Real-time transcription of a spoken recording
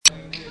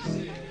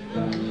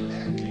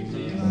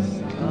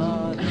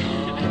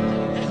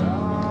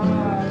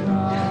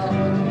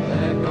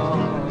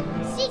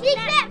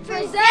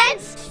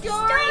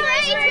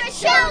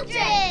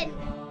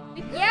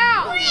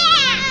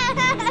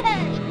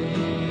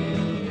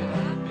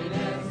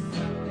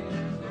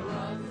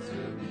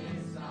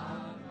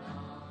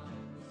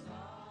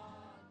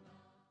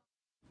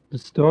The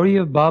story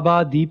of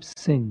Baba Deep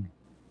Singh.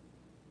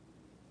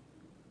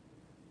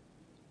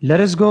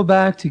 Let us go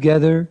back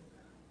together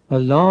a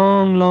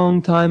long,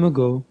 long time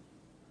ago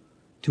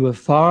to a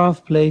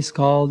far-off place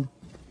called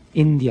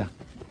India.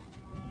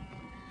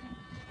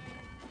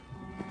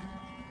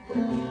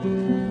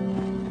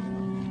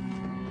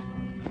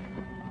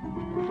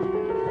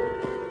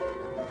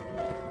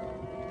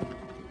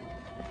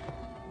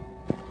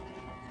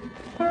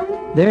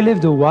 There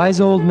lived a wise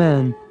old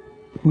man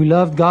who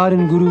loved God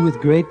and Guru with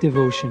great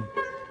devotion.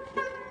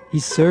 He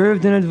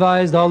served and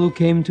advised all who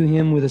came to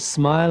him with a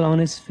smile on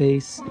his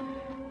face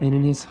and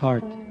in his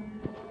heart.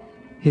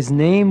 His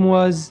name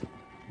was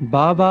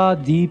Baba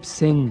Deep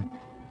Singh.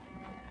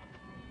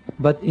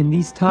 But in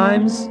these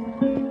times,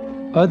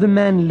 other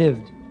men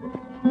lived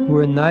who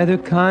were neither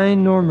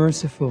kind nor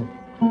merciful.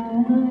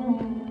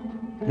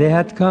 They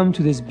had come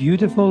to this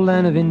beautiful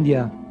land of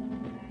India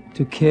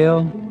to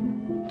kill,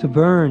 to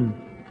burn,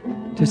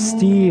 to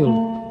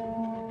steal,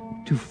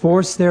 to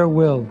force their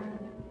will.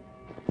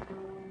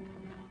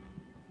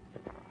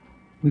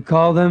 We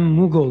call them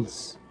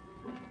Mughals.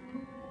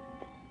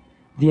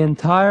 The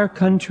entire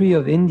country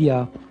of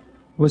India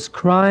was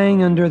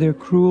crying under their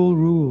cruel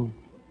rule.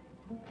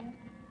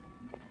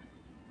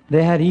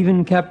 They had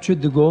even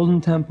captured the Golden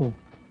Temple,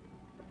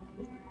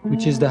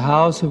 which is the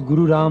house of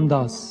Guru Ram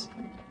Das,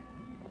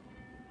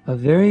 a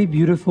very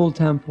beautiful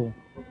temple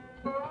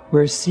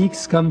where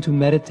Sikhs come to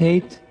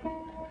meditate,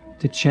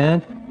 to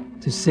chant,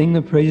 to sing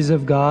the praises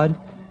of God,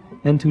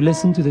 and to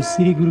listen to the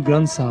Sri Guru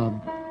Granth Sahib.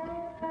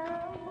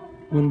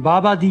 When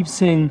Baba Deep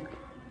Singh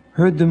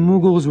heard the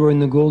Mughals were in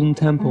the Golden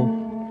Temple,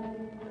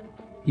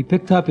 he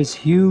picked up his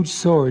huge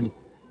sword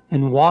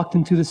and walked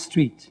into the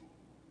street.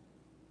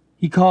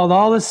 He called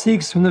all the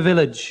Sikhs from the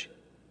village.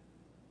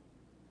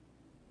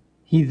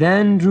 He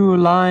then drew a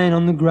line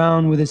on the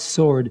ground with his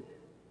sword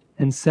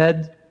and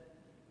said,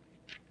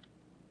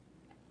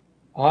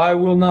 "I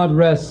will not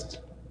rest.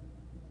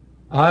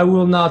 I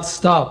will not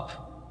stop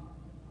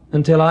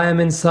until I am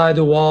inside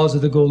the walls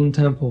of the Golden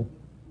Temple."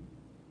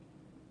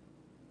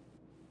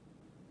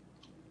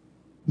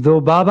 Though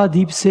Baba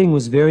Deep Singh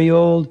was very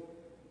old,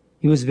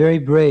 he was very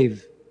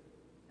brave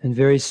and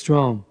very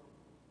strong.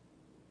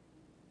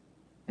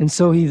 And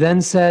so he then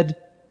said,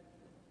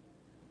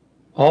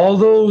 "All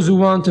those who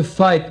want to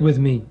fight with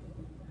me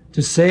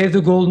to save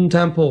the Golden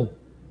Temple,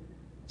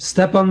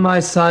 step on my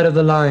side of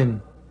the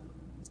line."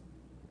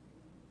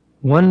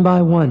 One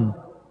by one,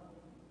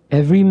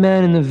 every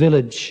man in the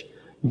village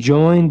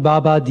joined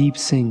Baba Deep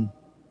Singh.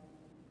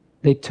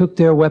 They took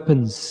their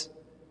weapons,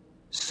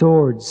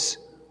 swords,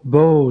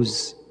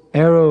 bows,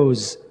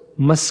 arrows,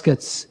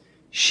 muskets,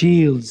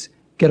 shields,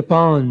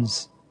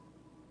 kirpans.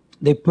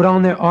 They put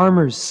on their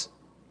armors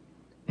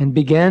and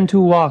began to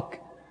walk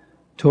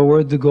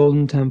toward the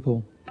Golden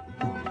Temple.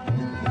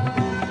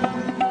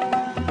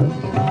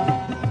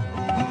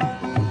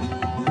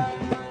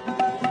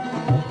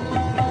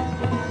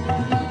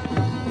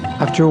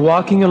 After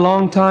walking a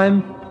long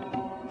time,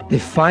 they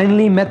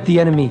finally met the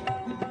enemy.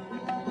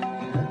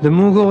 The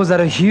Mughals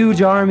had a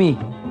huge army,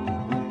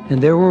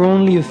 and there were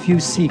only a few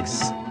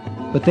Sikhs,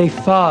 but they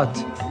fought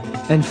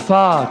and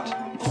fought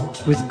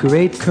with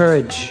great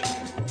courage,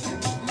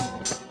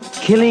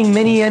 killing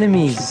many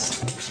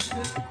enemies,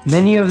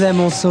 many of them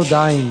also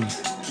dying.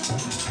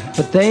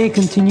 But they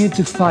continued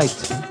to fight,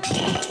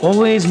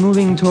 always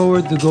moving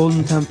toward the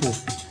Golden Temple.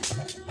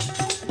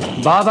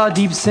 Baba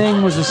Deep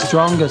Singh was the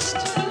strongest.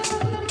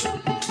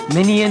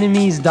 Many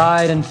enemies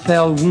died and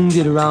fell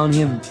wounded around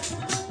him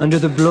under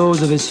the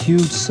blows of his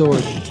huge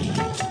sword.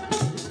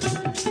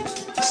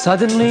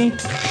 Suddenly,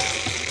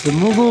 the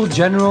Mughal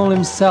general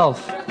himself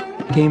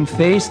came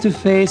face to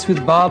face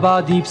with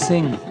Baba Deep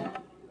Singh.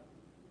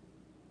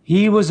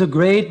 He was a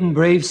great and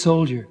brave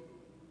soldier.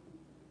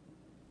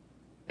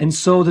 And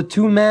so the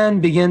two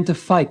men began to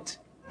fight,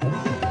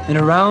 and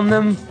around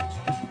them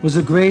was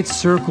a great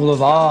circle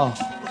of awe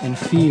and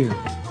fear.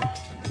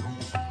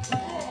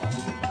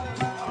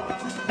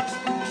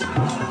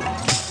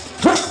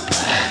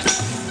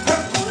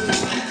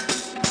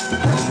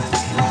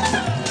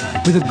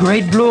 With a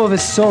great blow of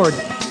his sword,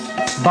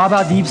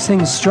 Baba Deep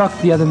Singh struck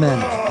the other man.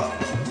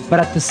 But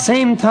at the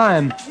same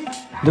time,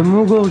 the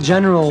Mughal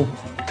general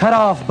cut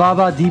off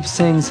Baba Deep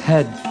Singh's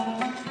head.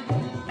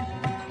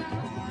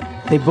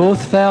 They both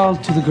fell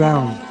to the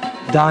ground,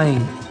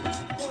 dying.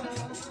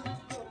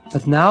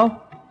 But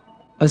now,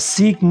 a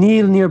Sikh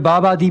kneeled near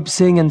Baba Deep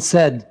Singh and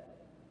said,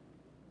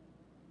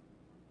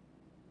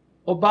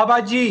 "Oh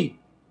Babaji,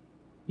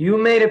 you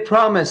made a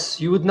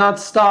promise you would not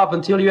stop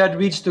until you had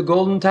reached the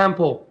Golden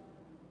Temple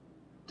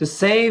to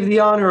save the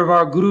honor of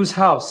our Guru's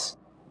house.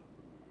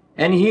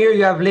 And here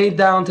you have laid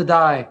down to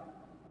die,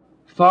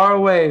 far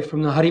away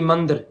from the Hari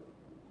Mandir.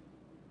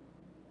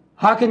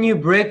 How can you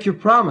break your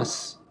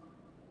promise?"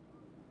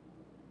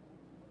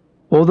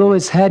 Although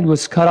his head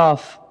was cut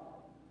off,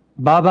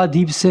 Baba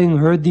Deep Singh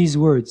heard these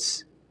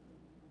words,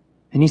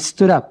 and he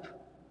stood up.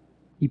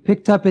 He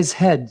picked up his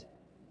head.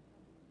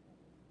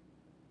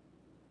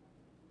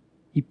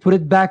 He put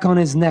it back on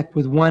his neck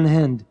with one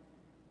hand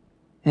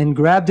and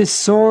grabbed his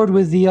sword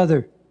with the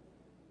other.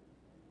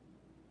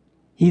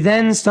 He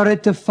then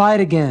started to fight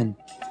again,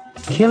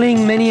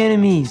 killing many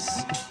enemies,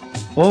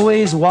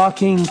 always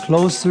walking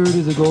closer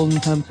to the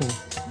Golden Temple.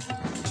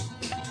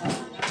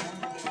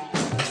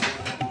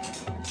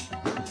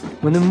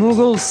 When the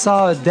Mughals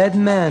saw a dead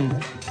man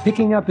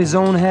picking up his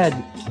own head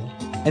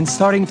and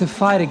starting to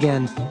fight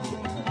again,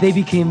 they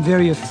became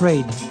very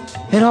afraid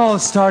and all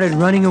started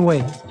running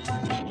away.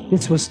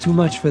 This was too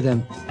much for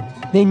them.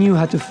 They knew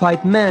how to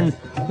fight men,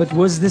 but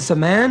was this a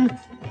man?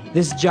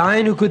 This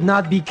giant who could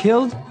not be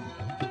killed?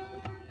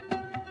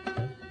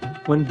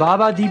 When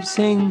Baba Deep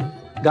Singh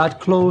got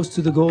close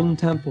to the Golden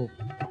Temple,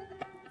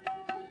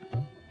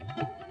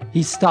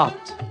 he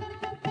stopped,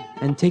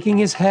 and taking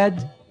his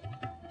head,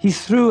 he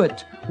threw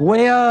it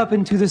way up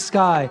into the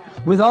sky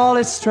with all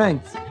its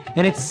strength,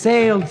 and it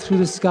sailed through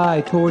the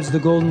sky towards the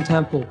Golden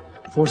Temple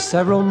for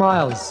several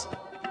miles.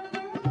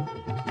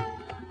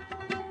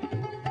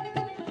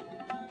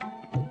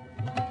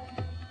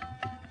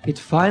 It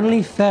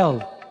finally fell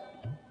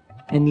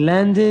and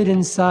landed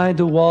inside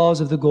the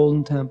walls of the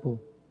Golden Temple.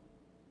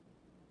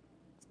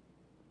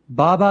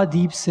 Baba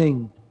Deep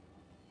Singh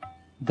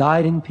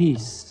died in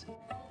peace.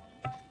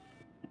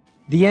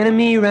 The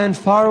enemy ran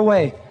far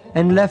away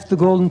and left the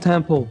Golden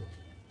Temple.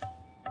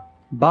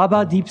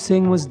 Baba Deep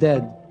Singh was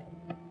dead,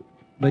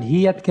 but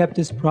he had kept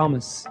his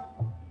promise.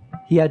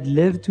 He had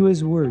lived to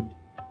his word,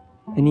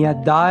 and he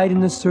had died in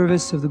the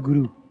service of the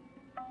Guru.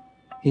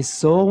 His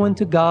soul went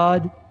to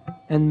God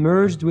and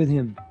merged with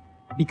him,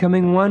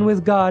 becoming one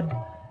with God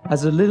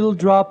as a little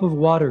drop of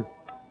water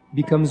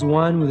becomes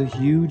one with a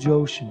huge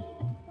ocean.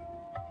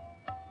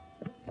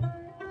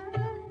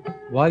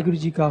 Waheguru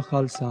ji का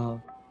खालसा,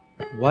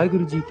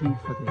 वाहिगुरु जी की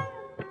फतेह।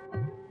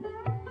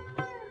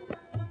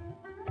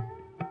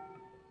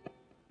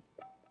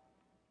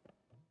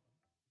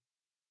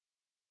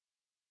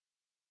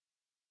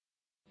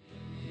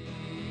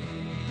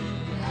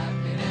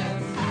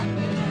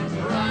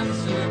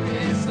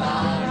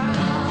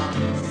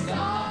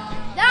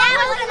 That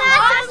was an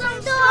awesome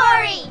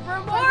story! For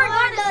more,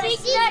 go to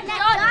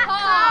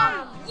SeekNet.com.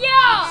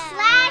 Yeah!